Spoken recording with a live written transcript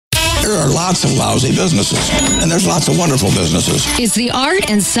there are lots of lousy businesses, and there's lots of wonderful businesses. It's the art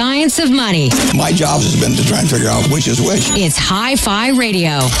and science of money. My job has been to try and figure out which is which. It's Hi-Fi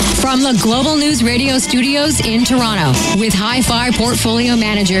Radio from the Global News Radio studios in Toronto with Hi-Fi portfolio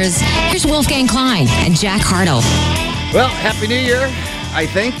managers. Here's Wolfgang Klein and Jack Hartle. Well, Happy New Year, I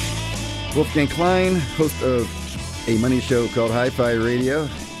think. Wolfgang Klein, host of a money show called Hi-Fi Radio,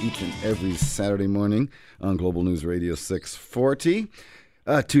 each and every Saturday morning on Global News Radio 640.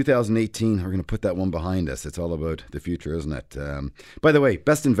 2018, we're going to put that one behind us. It's all about the future, isn't it? By the way,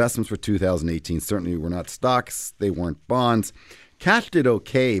 best investments for 2018 certainly were not stocks. They weren't bonds. Cash did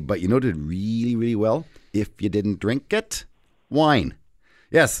okay, but you know did really, really well if you didn't drink it? Wine.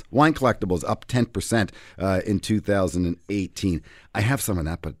 Yes, wine collectibles up 10% in 2018. I have some of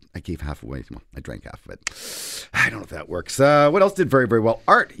that, but I gave half away. Well, I drank half of it. I don't know if that works. What else did very, very well?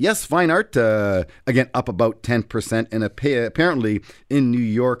 Art. Yes, fine art. Again, up about 10%. And apparently in New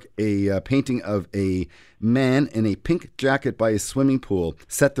York, a painting of a man in a pink jacket by a swimming pool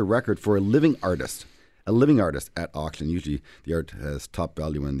set the record for a living artist. A living artist at auction. Usually the art has top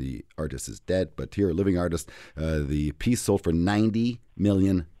value when the artist is dead. But here, a living artist, the piece sold for $90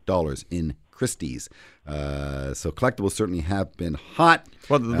 million in Christie's. So collectibles certainly have been hot.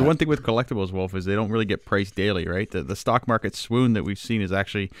 Well, the one thing with collectibles, Wolf, is they don't really get priced daily, right? The stock market swoon that we've seen is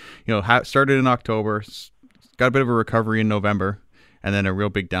actually, started in October, got a bit of a recovery in November, and then a real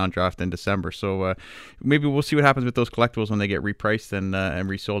big downdraft in December. So maybe we'll see what happens with those collectibles when they get repriced and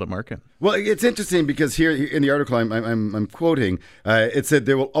resold at market. Well, it's interesting because here in the article I'm quoting, it said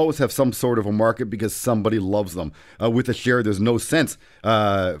they will always have some sort of a market because somebody loves them. With a share, there's no sense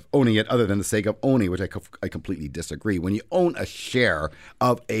owning it other than the sake of owning, which I completely disagree. When you own a share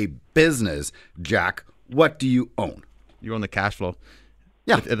of a business, Jack, what do you own? You own the cash flow.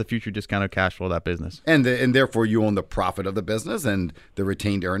 Yeah, at the future discounted cash flow of that business, and therefore you own the profit of the business and the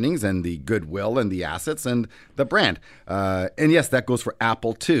retained earnings and the goodwill and the assets and the brand. And yes, that goes for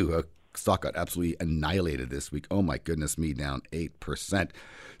Apple too. Stock got absolutely annihilated this week. Oh my goodness me, down 8%.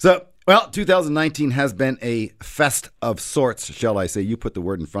 So, well, 2019 has been a fest of sorts, shall I say? You put the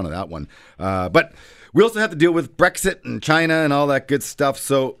word in front of that one. But we also have to deal with Brexit and China and all that good stuff.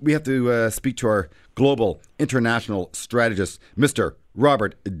 So we have to speak to our global international strategist, Mr.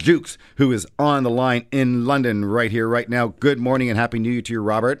 Robert Jukes, who is on the line in London right here, right now. Good morning and Happy New Year to you,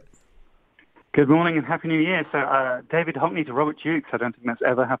 Robert. Good morning and Happy New Year. So David Hockney to Robert Jukes. I don't think that's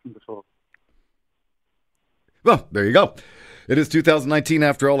ever happened before. Well, there you go. It is 2019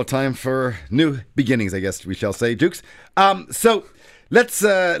 after all, a time for new beginnings, I guess we shall say, Jukes. So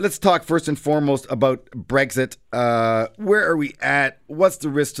let's talk first and foremost about Brexit. Where are we at? What's the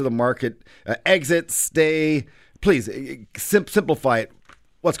risk to the market? Exit, stay? Please, simplify it.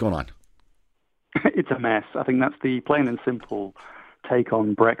 What's going on? It's a mess. I think that's the plain and simple take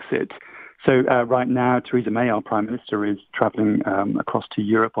on Brexit. So right now, Theresa May, our Prime Minister, is travelling across to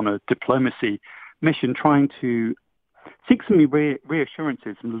Europe on a diplomacy mission, trying to seek some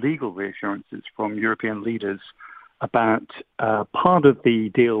reassurances, some legal reassurances from European leaders about part of the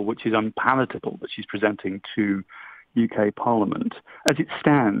deal which is unpalatable that she's presenting to UK Parliament. As it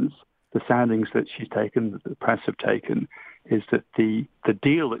stands, the soundings that she's taken, that the press have taken, is that the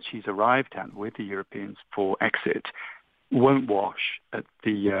deal that she's arrived at with the Europeans for exit won't wash at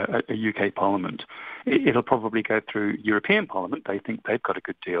the UK Parliament. It'll probably go through European Parliament. They think they've got a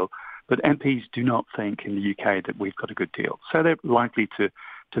good deal, but MPs do not think in the UK that we've got a good deal. So they're likely to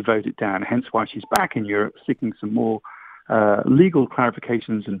vote it down, hence why she's back in Europe seeking some more legal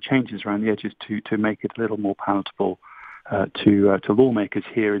clarifications and changes around the edges to make it a little more palatable to lawmakers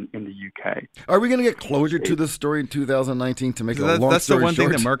here in the UK. Are we going to get closure to this story in 2019 to make a long story short? That's the one thing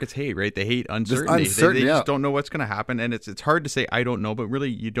that markets hate, right? They hate uncertainty. They just don't know what's going to happen, and it's hard to say I don't know, but really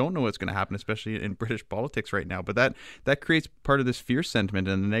you don't know what's going to happen, especially in British politics right now. But that creates part of this fear sentiment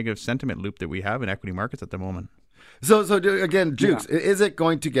and the negative sentiment loop that we have in equity markets at the moment. So again, Jukes, is it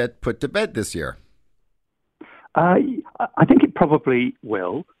going to get put to bed this year? I think it probably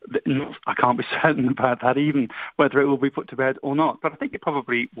will. I can't be certain about that, even whether it will be put to bed or not. But I think it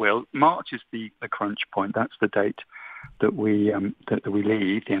probably will. March is the crunch point. That's the date that we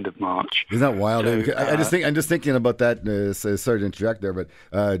leave, the end of March. Isn't that wild? So, I'm just thinking about that. Sorry to interject there,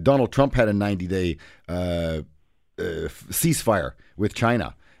 but Donald Trump had a 90-day ceasefire with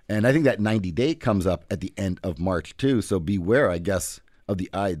China. And I think that 90-day comes up at the end of March, too. So beware, I guess, of the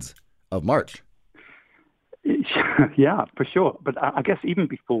Ides of March. Yeah, for sure. But I guess even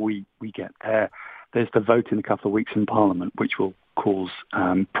before we get there, there's the vote in a couple of weeks in Parliament, which will cause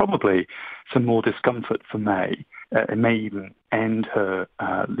probably some more discomfort for May. It may even end her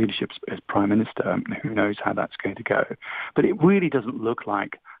leadership as Prime Minister. Who knows how that's going to go. But it really doesn't look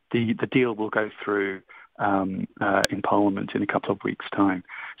like the deal will go through in Parliament in a couple of weeks' time.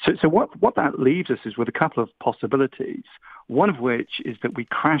 So what that leaves us is with a couple of possibilities, one of which is that we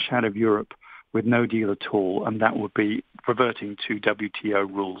crash out of Europe with no deal at all, and that would be reverting to WTO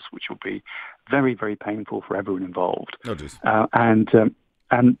rules, which will be very, very painful for everyone involved.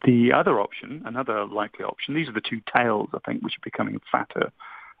 And the other option, another likely option, these are the two tails, I think, which are becoming fatter.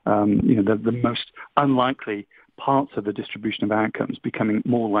 The most unlikely parts of the distribution of outcomes becoming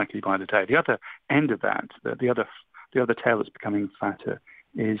more likely by the day. The other end of that, the other tail that's becoming fatter,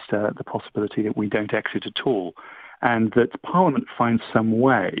 is the possibility that we don't exit at all, and that Parliament finds some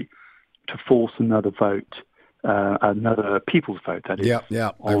way to force another vote, another people's vote. That is,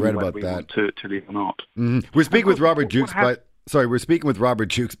 I read about that. To leave or not. Mm-hmm. We're speaking with Robert Jukes, we're speaking with Robert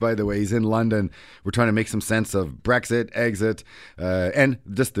Jukes, by the way. He's in London. We're trying to make some sense of Brexit, exit, and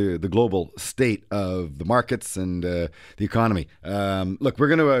just the global state of the markets and the economy. Look, we're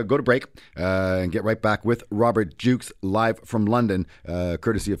going to go to break and get right back with Robert Jukes live from London,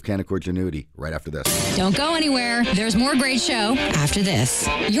 courtesy of Canaccord Genuity, right after this. Don't go anywhere. There's more great show after this.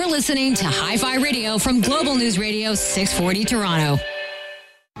 You're listening to Hi-Fi Radio from Global News Radio 640 Toronto.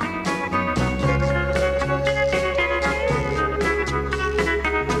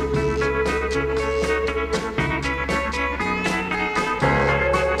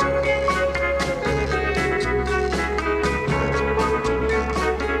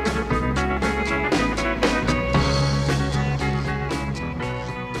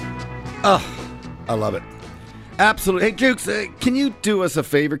 Oh, I love it. Absolutely. Hey, Jukes, can you do us a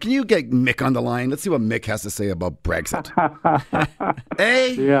favor? Can you get Mick on the line? Let's see what Mick has to say about Brexit.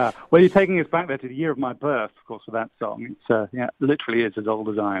 Hey? Yeah. Well, you're taking us back there to the year of my birth, of course, with that song. It's literally is as old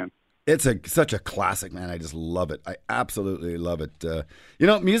as I am. It's such a classic, man. I just love it. I absolutely love it.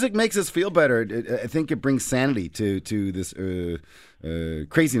 Music makes us feel better. I think it brings sanity to this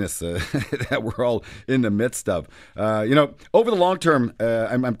craziness that we're all in the midst of. Over the long term,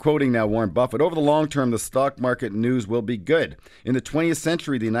 I'm quoting now Warren Buffett, over the long term, the stock market news will be good. In the 20th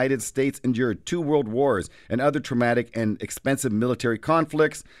century, the United States endured 2 world wars and other traumatic and expensive military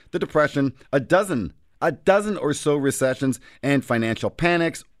conflicts, the Depression, a dozen or so recessions and financial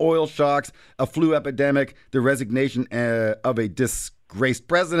panics, oil shocks, a flu epidemic, the resignation of a disgraced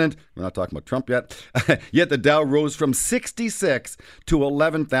president. We're not talking about Trump yet. Yet the Dow rose from 66 to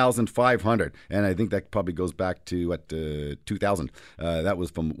 11,500. And I think that probably goes back to 2000. That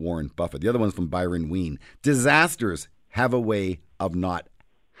was from Warren Buffett. The other one's from Byron Wien. Disasters have a way of not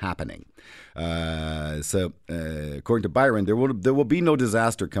happening. So according to Byron, there will be no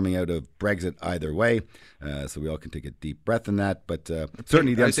disaster coming out of Brexit either way. So we all can take a deep breath in that. But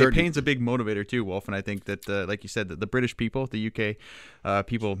certainly the uncertainty. Pain's a big motivator too, Wolf. And I think that, like you said, that the British people, the UK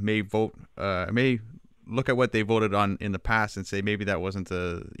people may vote, may look at what they voted on in the past and say maybe that wasn't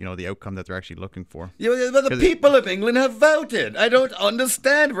the outcome that they're actually looking for. Yeah, but the people of England have voted. I don't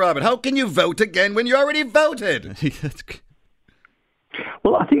understand, Robert. How can you vote again when you already voted?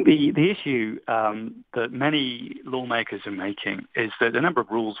 Well, I think the issue that many lawmakers are making is that a number of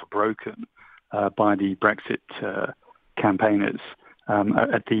rules were broken by the Brexit campaigners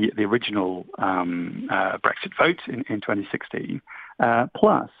at the original Brexit vote in 2016.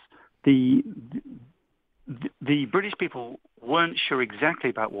 Plus, the British people weren't sure exactly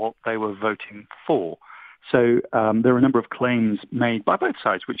about what they were voting for. So there are a number of claims made by both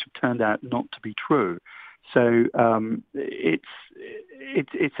sides which have turned out not to be true. So it's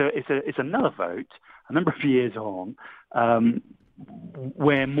another vote a number of years on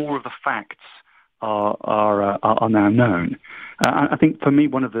where more of the facts are now known. I think for me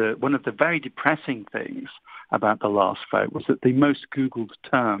one of the very depressing things about the last vote was that the most Googled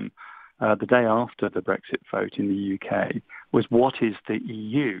term the day after the Brexit vote in the UK was "What is the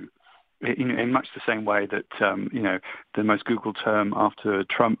EU?" In much the same way that the most Googled term after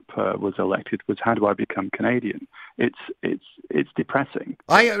Trump was elected was "How do I become Canadian?" It's depressing.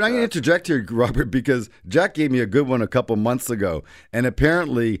 I'm going to interject here, Robert, because Jack gave me a good one a couple months ago, and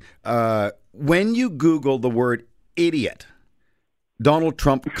apparently, when you Google the word "idiot," Donald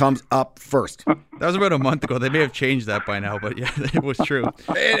Trump comes up first. That was about a month ago. They may have changed that by now, but yeah, it was true.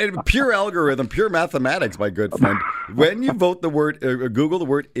 And pure algorithm, pure mathematics, my good friend. When you vote the word, Google the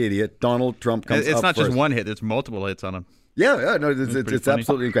word "idiot," Donald Trump comes up first. It's not just one hit; there's multiple hits on him. Yeah, no, it's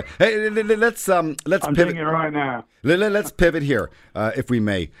absolutely incredible. Hey, let's I'm pivot. doing it right now. Let's pivot here, if we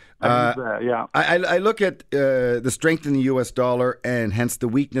may. Yeah. I look at the strength in the U.S. dollar and hence the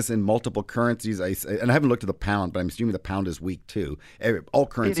weakness in multiple currencies. And I haven't looked at the pound, but I'm assuming the pound is weak too. All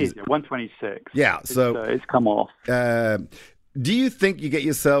currencies. It is 126. Yeah, so it's come off. Do you think you get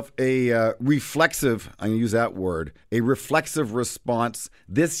yourself a reflexive, I'm going to use that word, a reflexive response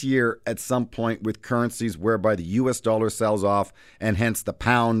this year at some point with currencies whereby the U.S. dollar sells off and hence the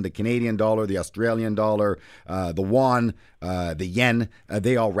pound, the Canadian dollar, the Australian dollar, the yuan, the yen,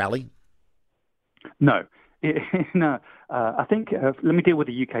 they all rally? No. No. I think, let me deal with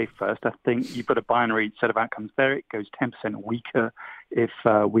the UK first. I think you've got a binary set of outcomes there. It goes 10% weaker if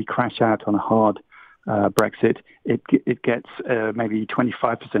we crash out on a hard Brexit. It gets maybe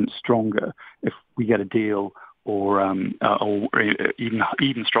 25% stronger if we get a deal, or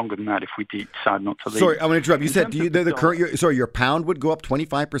even stronger than that if we decide not to leave. Sorry, I'm going to interrupt. You said your pound would go up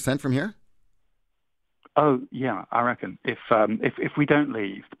 25% from here? Oh yeah, I reckon if we don't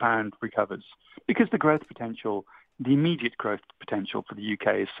leave, the pound recovers because the growth potential. The immediate growth potential for the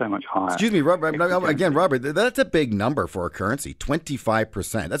UK is so much higher. Excuse me, Robert. Again, Robert, that's a big number for a currency,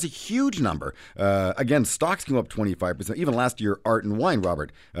 25%. That's a huge number. Again, stocks can go up 25%. Even last year, art and wine,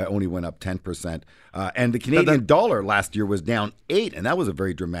 Robert, only went up 10%. And the Canadian dollar last year was down 8%, and that was a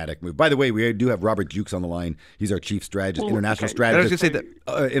very dramatic move. By the way, we do have Robert Jukes on the line. He's our chief strategist, international strategist. I was going to say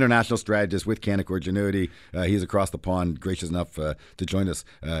that. International strategist with Canaccord Genuity. He's across the pond, gracious enough to join us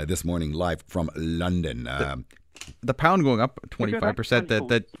this morning live from London. The pound going up 25%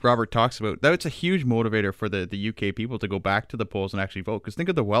 that Robert talks about, that's a huge motivator for the UK people to go back to the polls and actually vote. Because think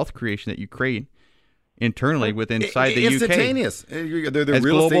of the wealth creation that you create internally inside the UK. Instantaneous. As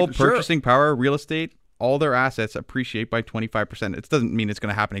global purchasing power, real estate, all their assets appreciate by 25%. It doesn't mean it's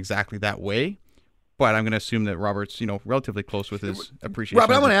going to happen exactly that way. But I'm going to assume that Robert's, relatively close with his appreciation.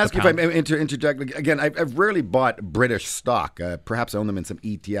 Robert, I want to ask you if I interject again. I've rarely bought British stock. Perhaps I own them in some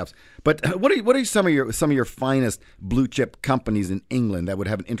ETFs. But what are some of your finest blue chip companies in England that would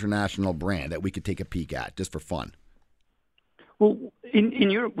have an international brand that we could take a peek at just for fun? Well, in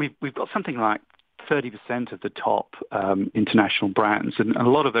Europe, we've got something like 30% of the top international brands, and a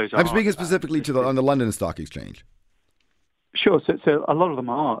lot of those. I'm speaking specifically on the London Stock Exchange. Sure. So a lot of them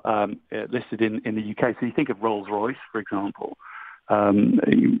are listed in the UK. So you think of Rolls-Royce, for example.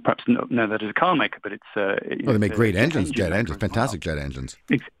 You perhaps know that as a car maker, but it's... they make great engines, jet engines, fantastic jet engines.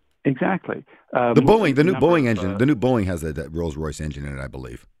 Exactly. The new Boeing engine, the new Boeing has that Rolls-Royce engine in it, I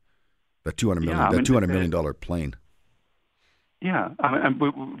believe. The $200 million plane. Yeah, and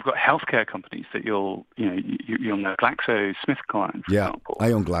we've got healthcare companies that you'll know, GlaxoSmithKline, for example.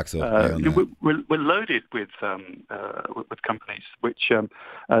 I own Glaxo. We're loaded with companies which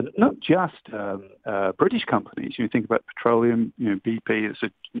not just British companies. You think about petroleum, BP is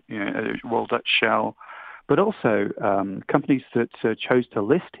a Royal Dutch Shell, but also companies that chose to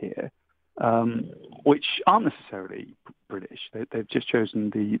list here, which aren't necessarily British. They've just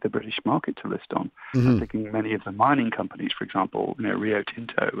chosen the British market to list on. Mm-hmm. I'm thinking many of the mining companies, for example, Rio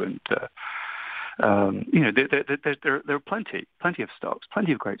Tinto, and there are plenty of stocks,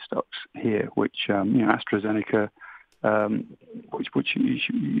 plenty of great stocks here, which AstraZeneca, which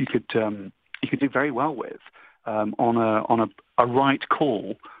you could do very well with on a right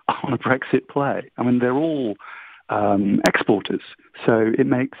call on a Brexit play. I mean, they're all exporters, so it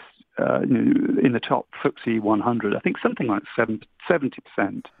makes. In the top FTSE 100, I think something like 70%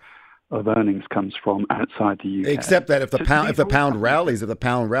 of earnings comes from outside the UK. Except that if the pound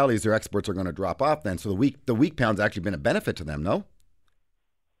rallies, their exports are going to drop off. Then, so the weak pound's actually been a benefit to them. No,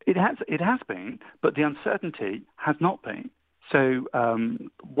 it has been, but the uncertainty has not been. So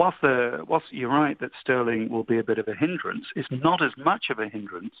whilst you're right that sterling will be a bit of a hindrance, it's not as much of a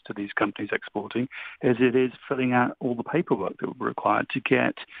hindrance to these companies exporting as it is filling out all the paperwork that will be required to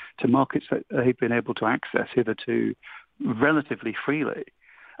get to markets that they've been able to access hitherto relatively freely.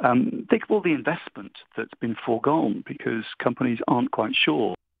 Think of all the investment that's been foregone because companies aren't quite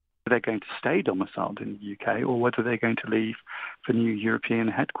sure whether they're going to stay domiciled in the UK or whether they're going to leave for new European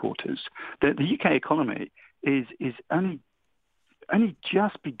headquarters. The UK economy is only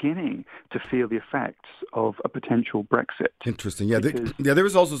just beginning to feel the effects of a potential Brexit. Interesting. Yeah, there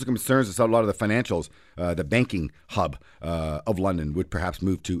was also some concerns that a lot of the financials, the banking hub of London, would perhaps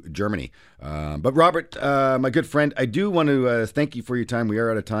move to Germany. But Robert, my good friend, I do want to thank you for your time. We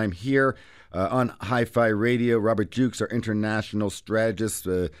are out of time here on Hi-Fi Radio. Robert Jukes, our international strategist,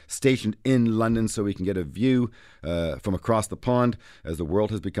 stationed in London, so we can get a view from across the pond as the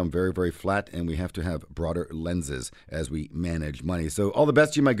world has become very, very flat, and we have to have broader lenses as we manage money. So all the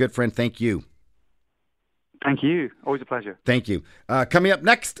best to you, my good friend. Thank you. Thank you. Always a pleasure. Thank you. Coming up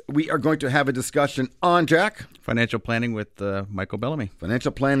next, we are going to have a discussion on, Jack, Financial planning with Michael Bellamy.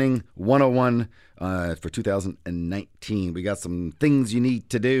 Financial Planning 101 for 2019. We got some things you need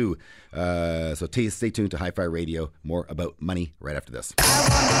to do. So stay tuned to Hi-Fi Radio. More about money right after this.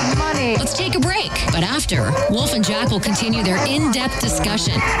 Money. Let's take a break. But after, Wolf and Jack will continue their in-depth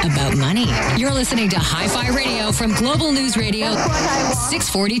discussion about money. You're listening to Hi-Fi Radio from Global News Radio,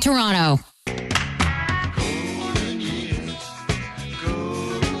 640 Toronto.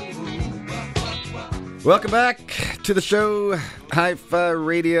 Welcome back to the show, Hi-Fi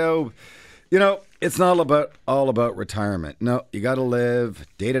Radio. You know, it's not all about retirement. No, you got to live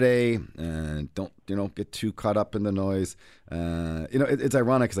day to day, and don't get too caught up in the noise. It's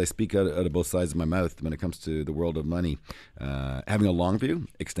ironic because I speak out of both sides of my mouth when it comes to the world of money. Having a long view,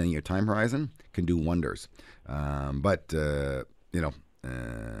 extending your time horizon, can do wonders.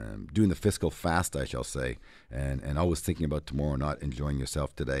 Doing the fiscal fast, I shall say, and always thinking about tomorrow, not enjoying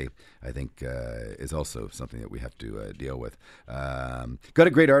yourself today, I think is also something that we have to deal with. Got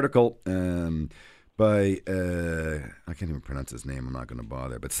a great article by, I can't even pronounce his name, I'm not going to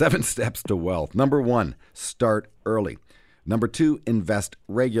bother, but 7 Steps to Wealth. Number 1, start early. Number 2, invest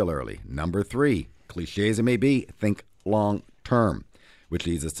regularly. Number 3, cliche as it may be, think long term. Which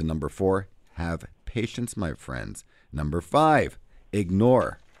leads us to number 4, have patience, my friends. Number 5,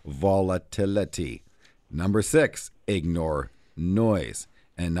 ignore volatility. Number 6, ignore noise.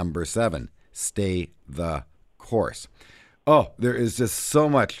 And number 7, stay the course. There is just so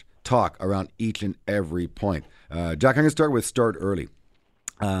much talk around each and every point. Jack, I'm going to start with start early.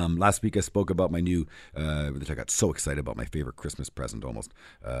 Last week I spoke about my new, which I got so excited about, my favorite Christmas present almost,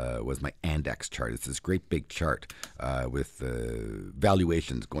 was my Andex chart. It's this great big chart with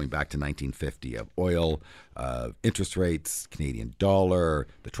valuations going back to 1950 of oil, interest rates, Canadian dollar,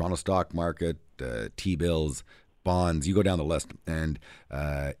 the Toronto stock market, T-bills, bonds, you go down the list. And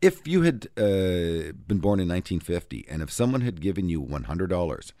if you had been born in 1950, and if someone had given you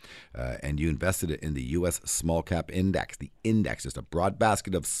 $100 and you invested it in the U.S. Small Cap Index, the index is a broad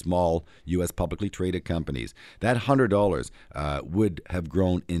basket of small U.S. publicly traded companies, that $100 would have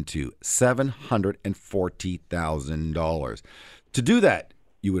grown into $740,000. To do that,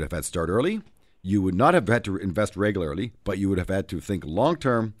 you would have had to start early. You would not have had to invest regularly, but you would have had to think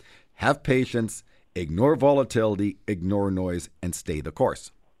long-term, have patience, ignore volatility, ignore noise, and stay the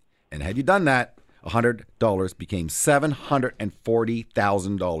course. And had you done that, $100 became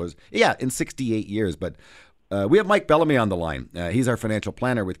 $740,000. Yeah, in 68 years. But we have Mike Bellamy on the line. He's our financial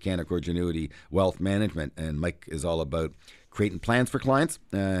planner with Canaccord Genuity Wealth Management. And Mike is all about creating plans for clients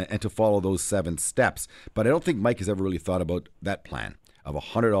and to follow those 7 steps. But I don't think Mike has ever really thought about that plan of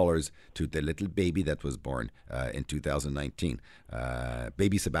 $100 to the little baby that was born in 2019.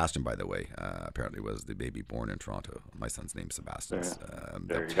 Baby Sebastian, by the way, apparently was the baby born in Toronto. My son's name's Sebastian.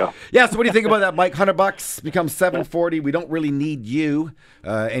 There you go. Yeah, so what do you think about that, Mike? $100 becomes $740. We don't really need you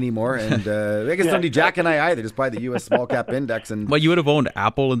anymore. And I guess don't need Jack and I either. Just buy the U.S. Small Cap Index. And Well, you would have owned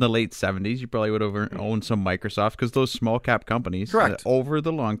Apple in the late 70s. You probably would have owned some Microsoft because those small cap companies, correct, over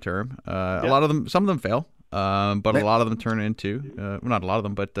the long term, a lot of them, some of them fail. But a lot of them turn into, not a lot of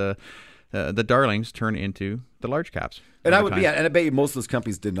them, but the darlings turn into the large caps. And I bet you most of those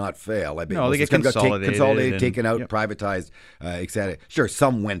companies did not fail. I bet no, they get consolidated, taken out, privatized, etc. Sure,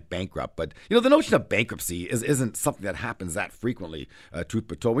 some went bankrupt, but the notion of bankruptcy isn't something that happens that frequently. Truth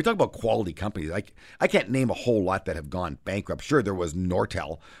be told, we talk about quality companies. I can't name a whole lot that have gone bankrupt. Sure, there was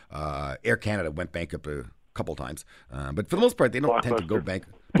Nortel, Air Canada went bankrupt a couple times, but for the most part, they don't tend to go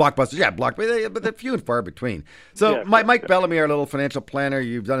bankrupt. Blockbusters, yeah, but they're few and far between. So, Mike Bellamy, our little financial planner,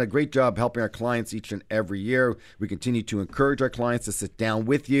 you've done a great job helping our clients each and every year. We continue to encourage our clients to sit down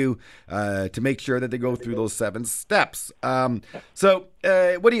with you to make sure that they go through those 7 steps. So,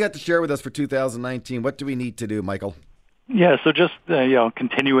 what do you got to share with us for 2019? What do we need to do, Michael? Yeah, so just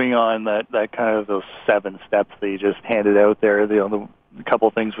continuing on that kind of those 7 steps that you just handed out there. The couple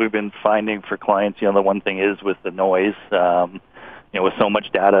of things we've been finding for clients. The one thing is with the noise. With so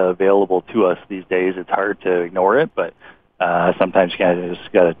much data available to us these days, it's hard to ignore it. But sometimes you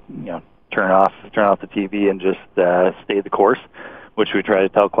just got to turn off the TV and just stay the course, which we try to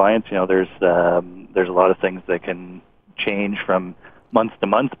tell clients. There's a lot of things that can change from month to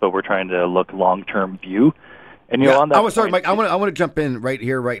month, but we're trying to look long-term view. And on that sorry, Mike. I want to jump in right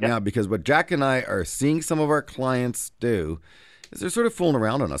here, right now, because what Jack and I are seeing some of our clients do is they're sort of fooling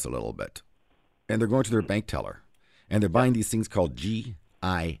around on us a little bit, and they're going to their bank teller. And they're buying these things called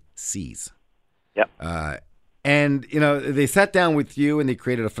GICs. Yep. And they sat down with you and they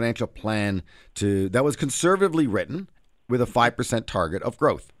created a financial plan that was conservatively written with a 5% target of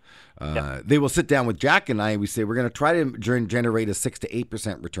growth. They will sit down with Jack and I, and we say, we're going to try to generate a 6 to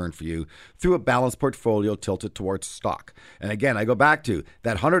 8% return for you through a balanced portfolio tilted towards stock. And again, I go back to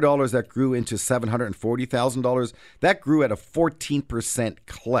that $100 that grew into $740,000, that grew at a 14%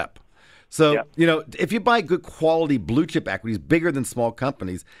 clip. So, if you buy good quality blue chip equities, bigger than small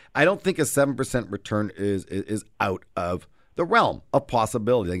companies, I don't think a 7% return is out of the realm of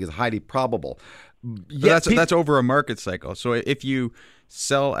possibility. I think it's highly probable. That's over a market cycle. So if you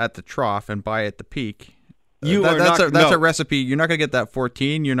sell at the trough and buy at the peak, that's a recipe. You're not going to get that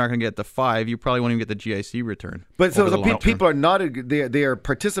 14. You're not going to get the 5. You probably won't even get the GIC return. But so people are not. They are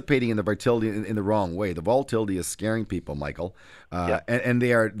participating in the volatility in the wrong way. The volatility is scaring people, Michael, and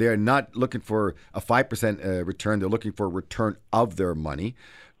they are not looking for a 5% return. They're looking for a return of their money.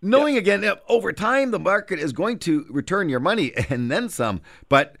 Knowing, again, over time, the market is going to return your money and then some.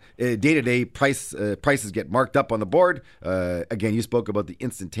 But day-to-day prices get marked up on the board. Again, you spoke about the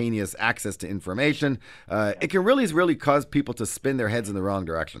instantaneous access to information. It can really cause people to spin their heads in the wrong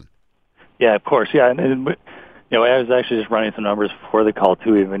direction. Yeah, of course. Yeah, and I was actually just running some numbers before the call,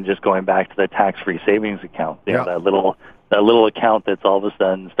 too, even just going back to the tax-free savings account. You know, that little account that's all of a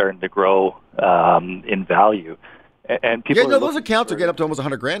sudden starting to grow in value. And people those accounts are getting up to almost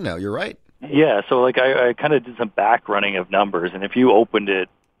 $100,000 now. You're right. Yeah, so I kind of did some back running of numbers, and if you opened it,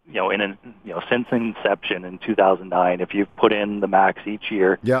 since inception in 2009, if you put in the max each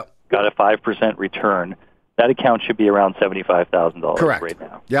year, got a 5% return, that account should be around $75,000 right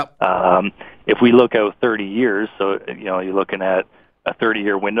now. Yep. If we look out 30 years, so you're looking at a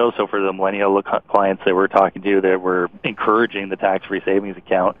 30-year window. So for the millennial clients that we're talking to, that we're encouraging the tax-free savings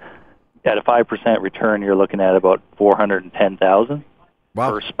account. At a 5% return, you're looking at about $410,000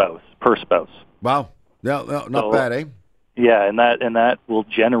 per spouse. Wow, not bad, eh? Yeah, and that will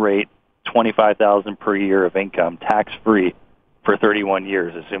generate $25,000 per year of income, tax free, for 31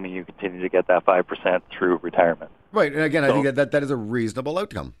 years, assuming you continue to get that 5% through retirement. Right, and again, I think that is a reasonable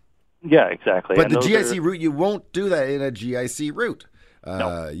outcome. Yeah, exactly. But the GIC route, you won't do that in a GIC route.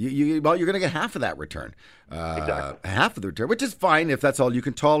 No. You're going to get half of that return. Exactly. Half of the return, which is fine if that's all you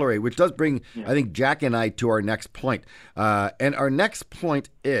can tolerate, which does bring, I think, Jack and I to our next point. And our next point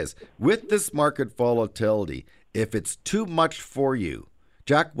is, with this market volatility, if it's too much for you,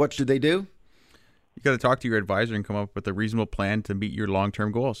 Jack, what should they do? You got to talk to your advisor and come up with a reasonable plan to meet your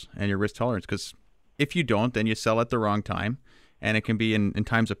long-term goals and your risk tolerance. Because if you don't, then you sell at the wrong time. And it can be in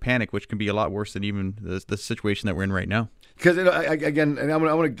times of panic, which can be a lot worse than even the situation that we're in right now. Because, again, and I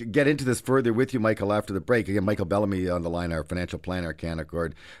want to get into this further with you, Michael, after the break. Again, Michael Bellamy on the line, our financial planner,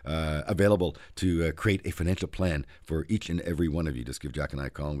 Canaccord, available to create a financial plan for each and every one of you. Just give Jack and I a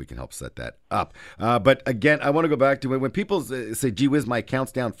call, and we can help set that up. But, again, I want to go back to when people say, gee whiz, my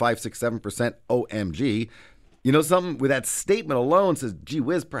account's down 5, 6, 7%, OMG. You know, something with that statement alone says, gee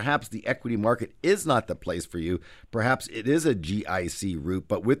whiz, perhaps the equity market is not the place for you. Perhaps it is a GIC route,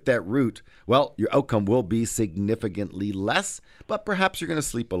 but with that route, well, your outcome will be significantly less, but perhaps you're going to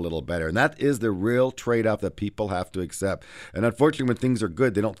sleep a little better. And that is the real trade-off that people have to accept. And unfortunately, when things are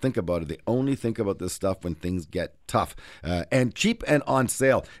good, they don't think about it. They only think about this stuff when things get tough and cheap and on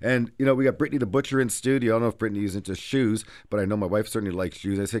sale. And, you know, we got Brittany the Butcher in studio. I don't know if Brittany is into shoes, but I know my wife certainly likes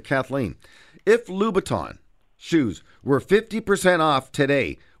shoes. I said, Kathleen, if Louboutin shoes were 50% off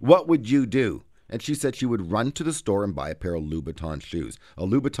today, what would you do? And she said she would run to the store and buy a pair of Louboutin shoes. A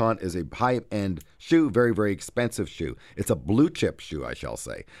Louboutin is a high-end shoe, very, very expensive shoe. It's a blue-chip shoe, I shall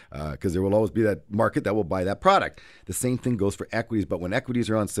say, because there will always be that market that will buy that product. The same thing goes for equities, but when equities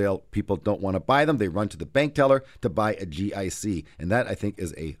are on sale, people don't want to buy them. They run to the bank teller to buy a GIC, and that, I think,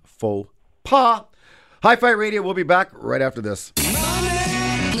 is a faux pas. Hi-Fi Radio, we'll be back right after this.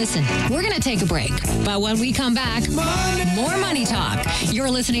 Listen, we're going to take a break, but when we come back, more Money Talk. You're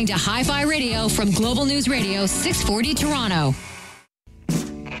listening to Hi-Fi Radio from Global News Radio 640 Toronto.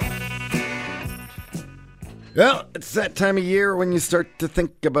 Well, it's that time of year when you start to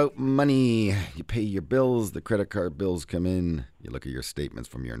think about money. You pay your bills, the credit card bills come in, you look at your statements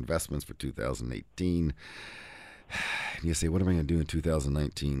from your investments for 2018. And you say, what am I going to do in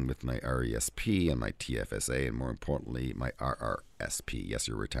 2019 with my RESP and my TFSA and, more importantly, my RRSP? Yes,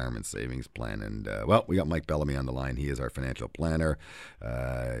 your retirement savings plan. And, well, we got Mike Bellamy on the line. He is our financial planner.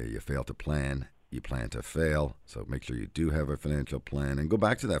 You fail to plan, you plan to fail. So make sure you do have a financial plan and go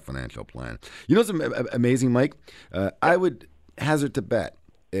back to that financial plan. You know what's amazing, Mike? I would hazard to bet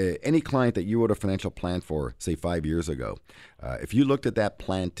any client that you wrote a financial plan for, say, 5 years ago, if you looked at that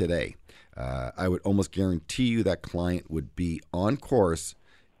plan today, I would almost guarantee you that client would be on course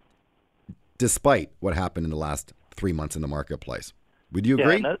despite what happened in the last 3 months in the marketplace. Would you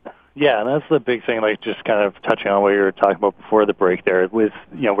agree? Yeah, and that's the big thing, like just kind of touching on what you were talking about before the break there. With,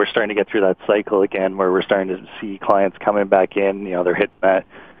 we're starting to get through that cycle again where we're starting to see clients coming back in. They're hitting that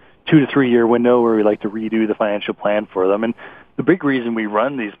 2 to 3 year window where we like to redo the financial plan for them. And the big reason we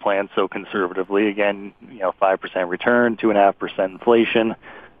run these plans so conservatively, again, 5% return, 2.5% inflation,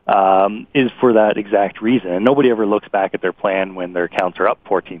 is for that exact reason. And nobody ever looks back at their plan when their accounts are up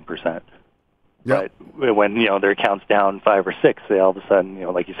 14%. Yep. But when, their account's down 5 or 6, they all of a sudden,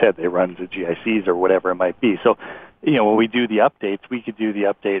 like you said, they run to GICs or whatever it might be. So, when we do the updates, we could do the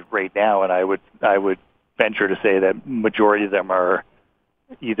update right now, and I would venture to say that majority of them are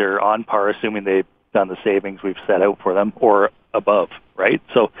either on par, assuming they've done the savings we've set out for them, or above, right?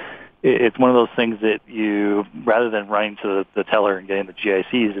 So it's one of those things that you, rather than running to the teller and getting the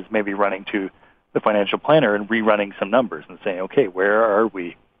GICs, is maybe running to the financial planner and rerunning some numbers and saying, okay, where are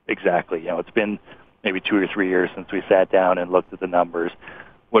we exactly? It's been maybe 2 or 3 years since we sat down and looked at the numbers.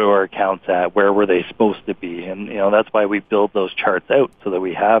 What are our accounts at? Where were they supposed to be? And that's why we build those charts out so that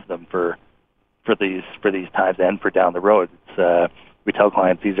we have them for these times and for down the road. We tell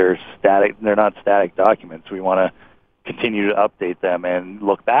clients these are static; they're not static documents. We want to continue to update them and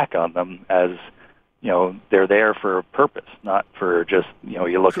look back on them as they're there for a purpose, not for just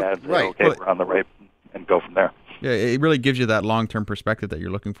you look at it and say, okay, we're on the right, and go from there. Yeah, it really gives you that long-term perspective that you're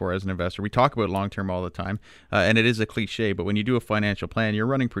looking for as an investor. We talk about long-term all the time, and it is a cliche, but when you do a financial plan, you're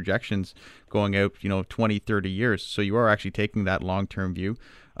running projections going out, 20, 30 years. So you are actually taking that long-term view.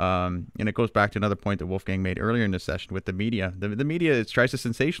 And it goes back to another point that Wolfgang made earlier in this session with the media. The media tries to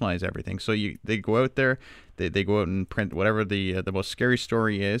sensationalize everything. So they go out there, they go out and print whatever the most scary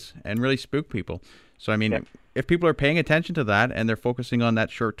story is and really spook people. So, if people are paying attention to that and they're focusing on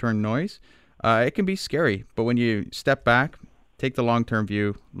that short-term noise, it can be scary. But when you step back, take the long-term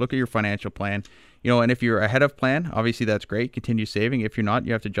view, look at your financial plan, and if you're ahead of plan, obviously that's great. Continue saving. If you're not,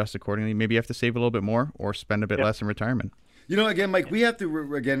 you have to adjust accordingly. Maybe you have to save a little bit more or spend a bit less in retirement. Again, Mike, we have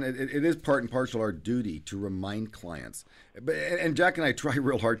to, it is part and parcel our duty to remind clients. And Jack and I try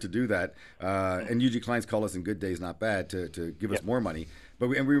real hard to do that. And usually clients call us in good days, not bad, to give us more money. But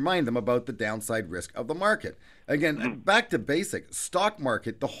we remind them about the downside risk of the market. Again, back to basic, stock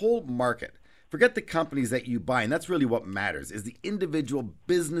market, the whole market. Forget the companies that you buy, and that's really what matters, is the individual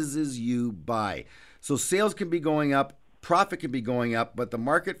businesses you buy. So sales can be going up, profit can be going up, but the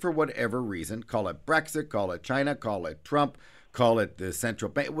market, for whatever reason, call it Brexit, call it China, call it Trump, call it the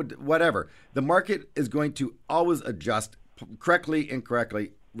central bank, whatever, the market is going to always adjust correctly,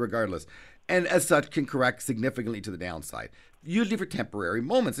 incorrectly, regardless. And as such, can correct significantly to the downside, usually for temporary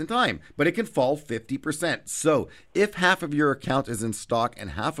moments in time, but it can fall 50%. So if half of your account is in stock and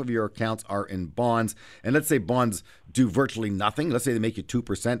half of your accounts are in bonds, and let's say bonds do virtually nothing, let's say they make you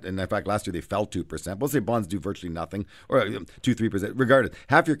 2%, and in fact last year they fell 2%, but let's say bonds do virtually nothing, or 2-3%, regardless,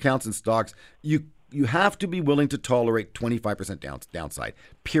 half your accounts in stocks, you have to be willing to tolerate 25% downside,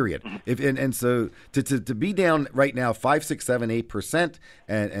 period. And so to be down right now 5, 6, 7, 8%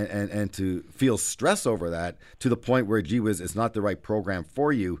 and to feel stress over that to the point where, gee whiz, it's not the right program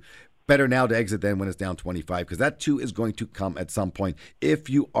for you, better now to exit than when it's down 25, because that too is going to come at some point if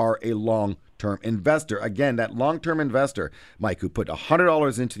you are a long-term investor. Again, that long-term investor, Mike, who put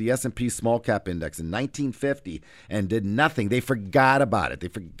 $100 into the S&P small cap index in 1950 and did nothing. They forgot about it.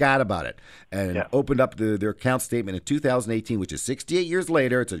 And opened up their account statement in 2018, which is 68 years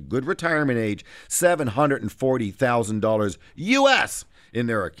later. It's a good retirement age, $740,000 US in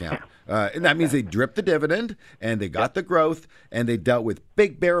their account. And that means they dripped the dividend and they got the growth and they dealt with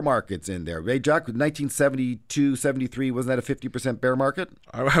big bear markets in there. Hey, Jack, 1972, 73, wasn't that a 50% bear market?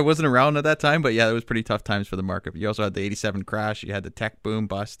 I wasn't around at that time, but yeah, it was pretty tough times for the market. You also had the 87 crash. You had the tech boom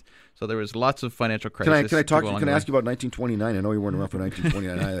bust. So there was lots of financial crisis. Can I ask you about 1929? I know you weren't around for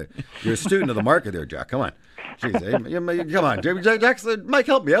 1929 either. You're a student of the market there, Jack. Come on. Jeez, come on. Jack, Mike,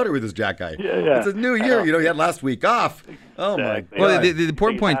 help me out here with this Jack guy. Yeah. It's a new year. You had last week off. Oh, my God. Well, the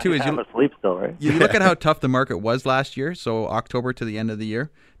important point, too, is asleep still, right? you look at how tough the market was last year, so October to the end of the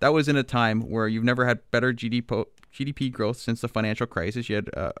year. That was in a time where you've never had better GDP growth since the financial crisis. You had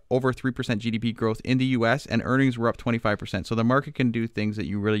over 3% GDP growth in the U.S., and earnings were up 25%. So the market can do things that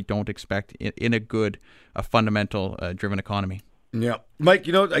you really don't expect in a fundamental driven economy. Yeah. Mike,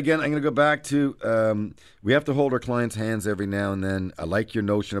 again, I'm going to go back to we have to hold our clients' hands every now and then. I like your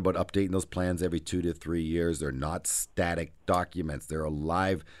notion about updating those plans every 2 to 3 years. They're not static documents. They're a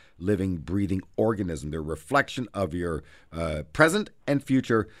live, living, breathing organism. They're a reflection of your present and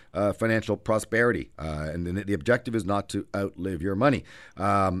future financial prosperity. And the objective is not to outlive your money.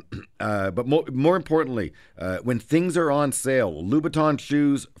 But more importantly, when things are on sale, Louboutin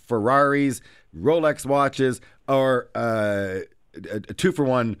shoes, Ferraris, Rolex watches, or a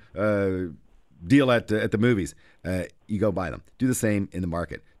 2-for-1 deal at the movies. You go buy them. Do the same in the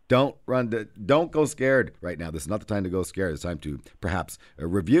market. Don't go scared right now. This is not the time to go scared. It's time to perhaps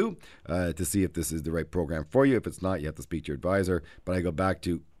review to see if this is the right program for you. If it's not, you have to speak to your advisor. But I go back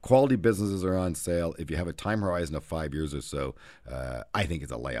to quality businesses are on sale. If you have a time horizon of 5 years or so, I think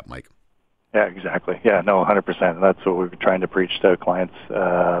it's a layup, Mike. Yeah, exactly. Yeah, no, 100%. That's what we've been trying to preach to clients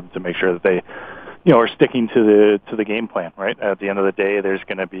to make sure that they, are sticking to the game plan. Right. At the end of the day, there's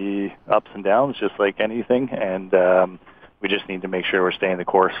going to be ups and downs, just like anything, and we just need to make sure we're staying the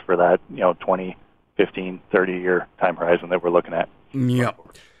course for that, 20, 15, 30-year time horizon that we're looking at. Yeah.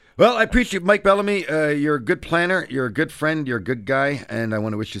 Well, I appreciate Mike Bellamy. You're a good planner. You're a good friend. You're a good guy. And I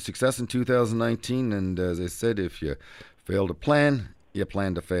want to wish you success in 2019. And as I said, if you fail to plan, you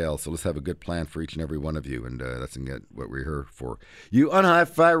plan to fail. So let's have a good plan for each and every one of you. And that's what we're here for. You on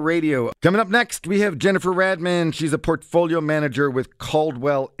Hi-Fi Radio. Coming up next, we have Jennifer Radman. She's a portfolio manager with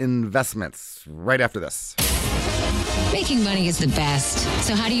Caldwell Investments. Right after this. Making money is the best.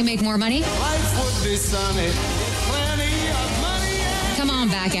 So how do you make more money? Life would be sunny. Plenty of money. Come on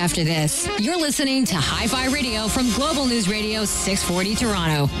back after this. You're listening to Hi-Fi Radio from Global News Radio 640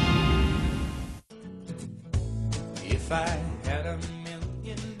 Toronto. If I had $1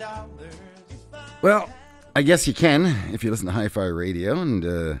 million. Well, I guess you can if you listen to Hi-Fi Radio and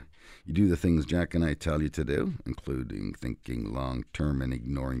you do the things Jack and I tell you to do, including thinking long-term and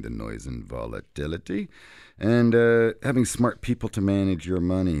ignoring the noise and volatility, and having smart people to manage your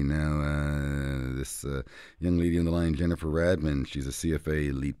money. Now, this young lady on the line, Jennifer Radman, she's a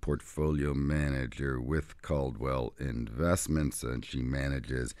CFA lead portfolio manager with Caldwell Investments, and she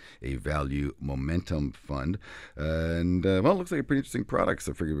manages a value momentum fund. And, it looks like a pretty interesting product,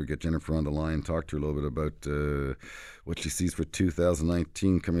 so I figured we'd get Jennifer on the line, talk to her a little bit about what she sees for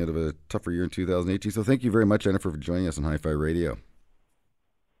 2019, coming out of a tougher year in 2018. So thank you very much, Jennifer, for joining us on Hi-Fi Radio.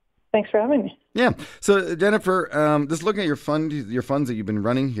 Thanks for having me. Yeah. So, Jennifer, just looking at your funds that you've been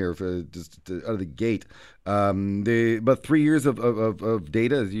running here for just out of the gate, about 3 years of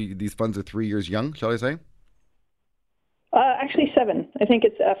data. These funds are 3 years young, shall I say? Actually, 7. I think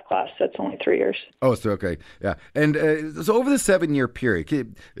it's F class. That's only 3 years. Oh, so okay, yeah. And so over the 7-year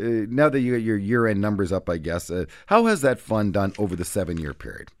period, now that you got your year-end numbers up, I guess, how has that fund done over the 7-year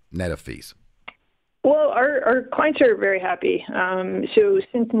period, net of fees? Well, our clients are very happy. So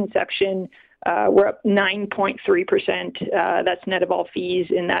since inception, we're up 9.3%. That's net of all fees,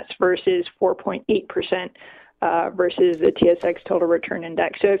 and that's versus 4.8% versus the TSX Total Return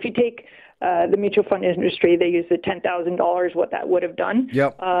Index. So if you take the mutual fund industry, they use the $10,000, what that would have done.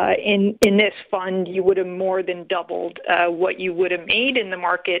 Yep. In this fund, you would have more than doubled what you would have made in the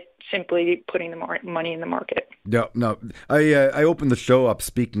market simply putting the money in the market. No. I opened the show up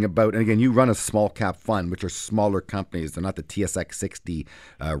speaking about, and again, you run a small cap fund, which are smaller companies. They're not the TSX 60,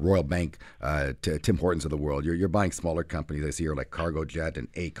 Royal Bank, Tim Hortons of the world. You're buying smaller companies. I see here like Cargojet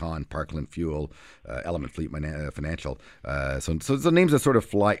and Aecon, Parkland Fuel, Element Fleet Financial. So the names that sort of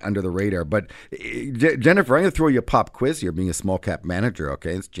fly under the radar. But Jennifer, I'm going to throw you a pop quiz here, being a small cap manager.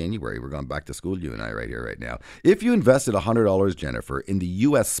 Okay, it's January. We're going back to school, you and I, right here, right now. If you invested $100, Jennifer, in the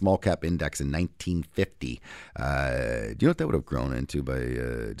U.S. small cap index in 1950, do you know what that would have grown into by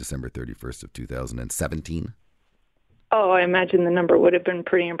December 31st of 2017? Oh, I imagine the number would have been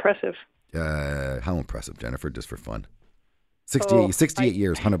pretty impressive. How impressive, Jennifer? Just for fun. 68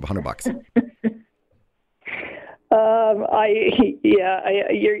 years, $100.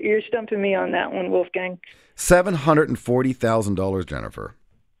 You're stumping me on that one, Wolfgang. $740,000, Jennifer.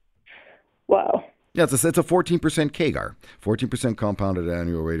 Wow. Yeah, it's a 14% CAGR, 14% compounded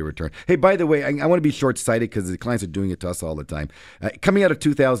annual rate of return. Hey, by the way, I want to be short-sighted because the clients are doing it to us all the time. Coming out of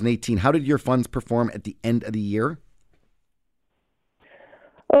 2018, how did your funds perform at the end of the year?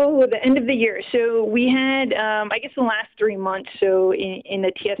 Oh, the end of the year. So we had, I guess, the last 3 months. So in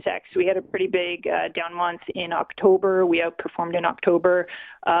the TSX, we had a pretty big down month in October. We outperformed in October.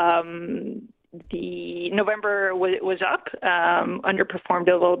 The November was up, underperformed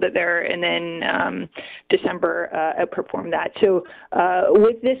a little bit there, and then December outperformed that. So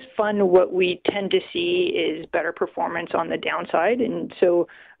with this fund, what we tend to see is better performance on the downside. And so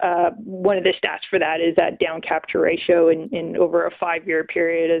one of the stats for that is that down capture ratio in over a 5-year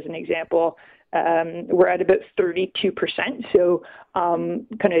period, as an example. We're at about 32%. So kind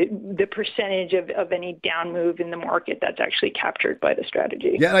of the percentage of any down move in the market that's actually captured by the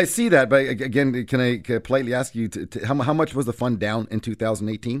strategy. Yeah, and I see that. But again, can I politely ask you how much was the fund down in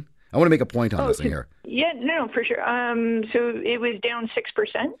 2018? I want to make a point on this in here. Yeah, no, for sure. So it was down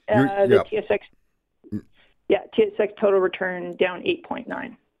 6%. TSX total return down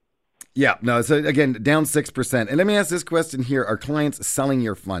 8.9. Yeah, no, so again, down 6%. And let me ask this question here. Are clients selling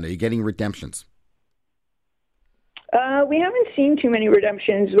your fund? Are you getting redemptions? We haven't seen too many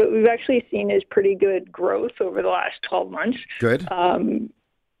redemptions. What we've actually seen is pretty good growth over the last 12 months. Good.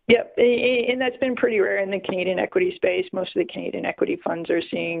 Yep, and that's been pretty rare in the Canadian equity space. Most of the Canadian equity funds are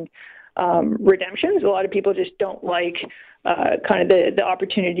seeing redemptions. A lot of people just don't like kind of the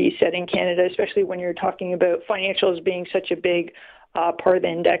opportunity set in Canada, especially when you're talking about financials being such a big part of the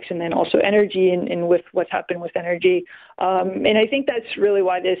index, and then also energy and with what's happened with energy. And I think that's really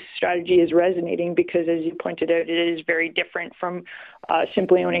why this strategy is resonating, because as you pointed out, it is very different from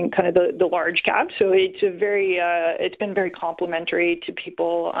simply owning kind of the large cap. So it's been very complementary to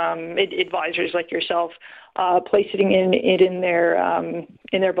people, advisors like yourself, placing it in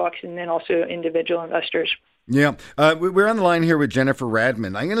their books, and then also individual investors. Yeah. We're on the line here with Jennifer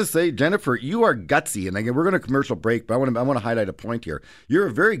Radman. I'm going to say, Jennifer, you are gutsy. And again, we're going to commercial break, but I want to highlight a point here. You're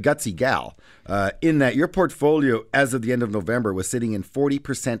a very gutsy gal in that your portfolio as of the end of November was sitting in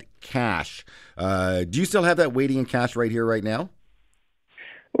 40% cash. Do you still have that weighting in cash right here, right now?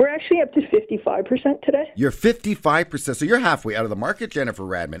 We're actually up to 55% today. You're 55%. So you're halfway out of the market, Jennifer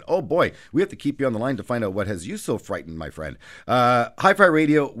Radman. Oh, boy. We have to keep you on the line to find out what has you so frightened, my friend. Hi-Fi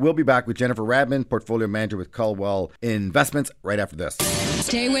Radio, we'll be back with Jennifer Radman, portfolio manager with Caldwell Investments, right after this.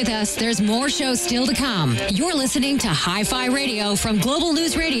 Stay with us. There's more shows still to come. You're listening to Hi-Fi Radio from Global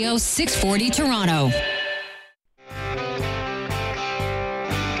News Radio 640 Toronto.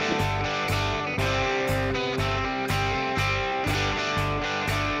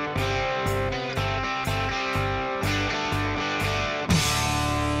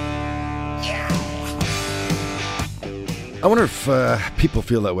 I wonder if people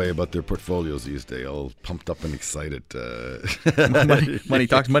feel that way about their portfolios these days, all pumped up and excited. Money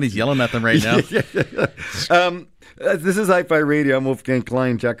talks. Money's yelling at them right now. This is Hi-Fi Radio. I'm Wolfgang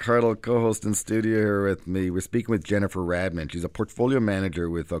Klein. Jack Hartle, co-host in studio here with me. We're speaking with Jennifer Radman. She's a portfolio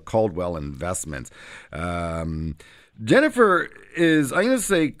manager with Caldwell Investments. Jennifer is, I'm going to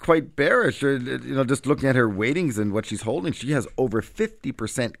say, quite bearish. Just looking at her weightings and what she's holding, she has over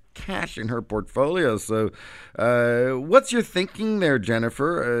 50% cash in her portfolio. So what's your thinking there,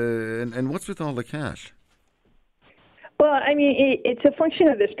 Jennifer? And what's with all the cash? Well, I mean, it's a function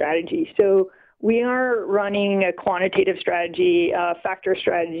of the strategy. So we are running a quantitative strategy, factor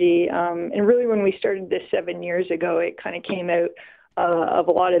strategy. And really, when we started this 7 years ago, it kind of came out of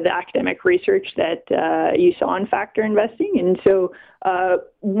a lot of the academic research that you saw in factor investing. And so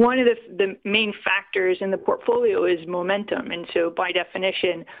one of the main factors in the portfolio is momentum. And so by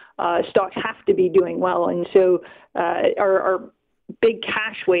definition, stocks have to be doing well. And so our big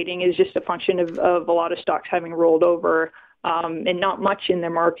cash weighting is just a function of a lot of stocks having rolled over and not much in the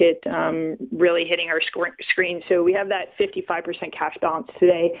market really hitting our screen. So we have that 55% cash balance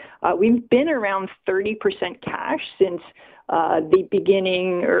today. We've been around 30% cash since the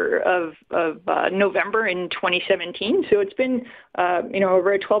beginning of November in 2017. So it's been,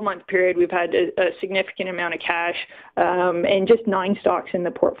 over a 12-month period, we've had a significant amount of cash and just 9 stocks in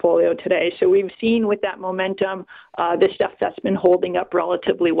the portfolio today. So we've seen with that momentum, the stuff that's been holding up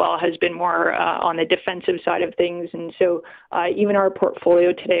relatively well has been more on the defensive side of things. And so even our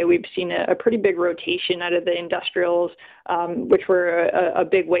portfolio today, we've seen a pretty big rotation out of the industrials, which were a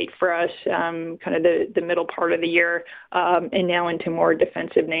big weight for us, kind of the middle part of the year, and now into more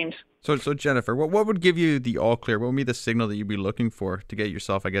defensive names. So Jennifer, what would give you the all clear? What would be the signal that you'd be looking for to get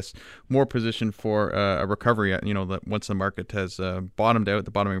yourself, I guess, more positioned for a recovery? That once the market has bottomed out,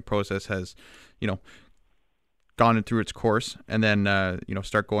 the bottoming process has, gone through its course, and then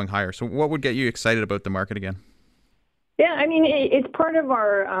start going higher. So what would get you excited about the market again? Yeah, I mean, it's part of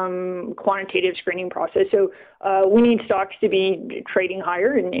our quantitative screening process. So we need stocks to be trading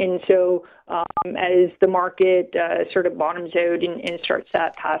higher. And so as the market sort of bottoms out and starts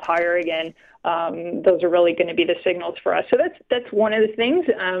that path higher again, those are really going to be the signals for us. So that's one of the things.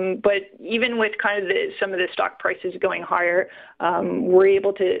 But even with kind of some of the stock prices going higher, we're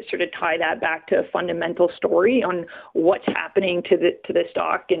able to sort of tie that back to a fundamental story on what's happening to the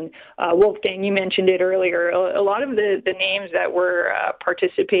stock. And Wolfgang, you mentioned it earlier. A lot of the names that we're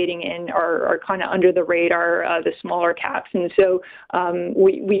participating in are kind of under the radar, the smaller caps. And so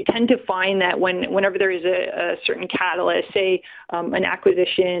we tend to find that whenever there is a certain catalyst, say an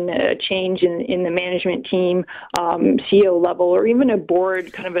acquisition, a change in the management team, CEO level, or even a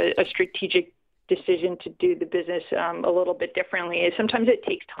board, kind of a strategic decision to do the business a little bit differently, sometimes it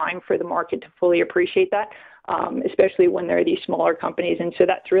takes time for the market to fully appreciate that, especially when there are these smaller companies. And so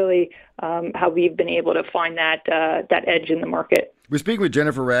that's really how we've been able to find that edge in the market. We're speaking with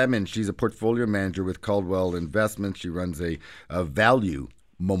Jennifer Radman. She's a portfolio manager with Caldwell Investments. She runs a value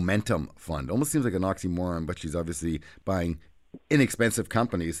Momentum Fund. Almost seems like an oxymoron, but she's obviously buying inexpensive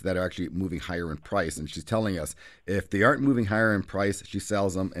companies that are actually moving higher in price. And she's telling us if they aren't moving higher in price, she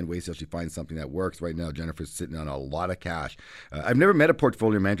sells them and waits till she finds something that works. Right now, Jennifer's sitting on a lot of cash. I've never met a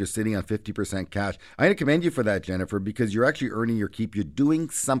portfolio manager sitting on 50% cash. I want to commend you for that, Jennifer, because you're actually earning your keep. You're doing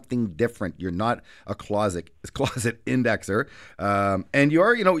something different. You're not a closet indexer. And you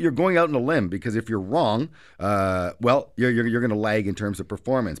are, you're going out on a limb, because if you're wrong, well, you're going to lag in terms of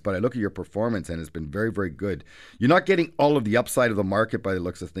performance. But I look at your performance and it's been very, very good. You're not getting all of the upside of the market by the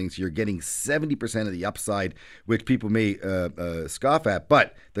looks of things. You're getting 70% of the upside, which people may scoff at,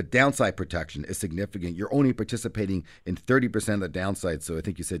 but the downside protection is significant. You're only participating in 30% of the downside. So I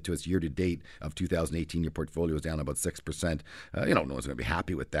think you said to us year to date of 2018, your portfolio is down about 6%. No one's going to be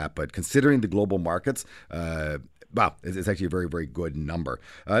happy with that, but considering the global markets, wow, it's actually a very, very good number.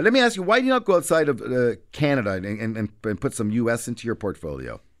 Let me ask you, why do you not go outside of Canada and put some U.S. into your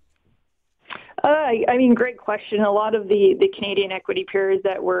portfolio? I mean, great question. A lot of the Canadian equity peers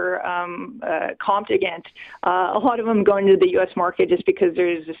that were comped against, a lot of them go into the U.S. market just because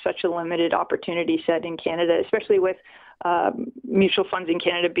there's such a limited opportunity set in Canada, especially with mutual funds in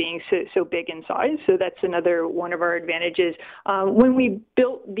Canada being so big in size. So that's another one of our advantages. When we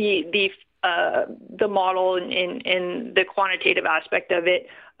built the model and the quantitative aspect of it,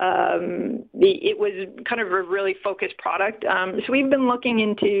 it was kind of a really focused product. So we've been looking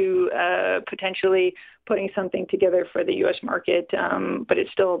into potentially putting something together for the U.S. market, but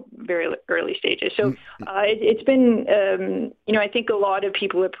it's still very early stages. So it's been, I think a lot of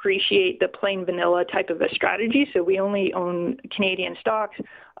people appreciate the plain vanilla type of a strategy. So we only own Canadian stocks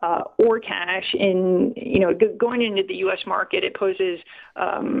or cash. In going into the U.S. market, it poses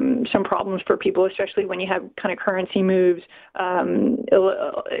some problems for people, especially when you have kind of currency moves.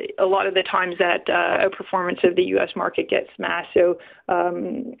 A lot of the times that outperformance of the U.S. market gets smashed. So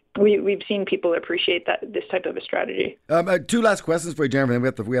we've seen people appreciate this type of a strategy. Two last questions for you, Jennifer, and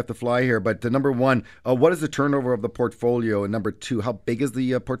we have to fly here. But number one, what is the turnover of the portfolio? And number two, how big is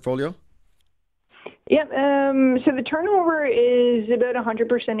the portfolio? Yeah, so the turnover is about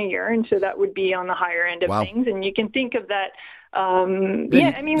 100% a year, and so that would be on the higher end of things. And you can think of that.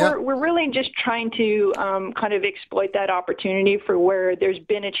 We're really just trying to kind of exploit that opportunity for where there's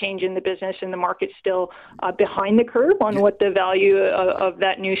been a change in the business and the market's still behind the curve on what the value of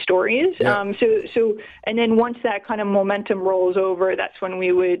that new story is. And then once that kind of momentum rolls over, that's when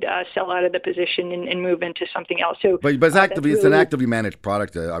we would sell out of the position and move into something else. So, but it's an actively managed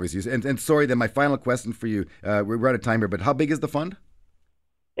product, obviously. And sorry, then my final question for you. We're out of time here, but how big is the fund?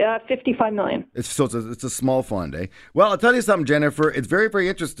 $55 million. It's a small fund, eh? Well, I'll tell you something, Jennifer. It's very, very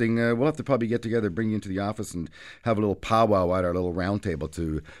interesting. We'll have to probably get together, bring you into the office, and have a little powwow at our little round table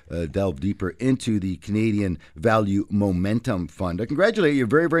to delve deeper into the Canadian Value Momentum Fund. I congratulate you.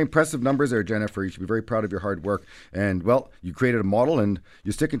 Very, very impressive numbers there, Jennifer. You should be very proud of your hard work. And, well, you created a model, and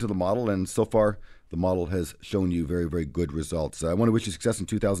you're sticking to the model, and so far the model has shown you very, very good results. I want to wish you success in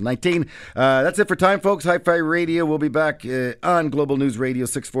 2019. That's it for time, folks. Hi-Fi Radio will be back on Global News Radio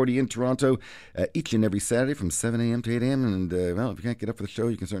 640 in Toronto each and every Saturday from 7 a.m. to 8 a.m. And, if you can't get up for the show,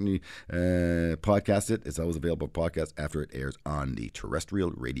 you can certainly podcast it. It's always available podcast after it airs on the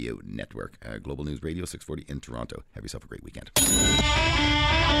terrestrial radio network. Global News Radio 640 in Toronto. Have yourself a great weekend.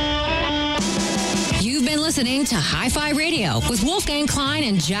 You've been listening to Hi-Fi Radio with Wolfgang Klein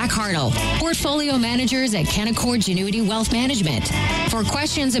and Jack Hartle, portfolio managers at Canaccord Genuity Wealth Management. For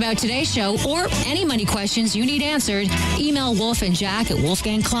questions about today's show or any money questions you need answered, email Wolf and Jack at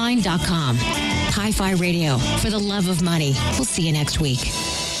wolfgangklein.com. Hi-Fi Radio, for the love of money. We'll see you next week.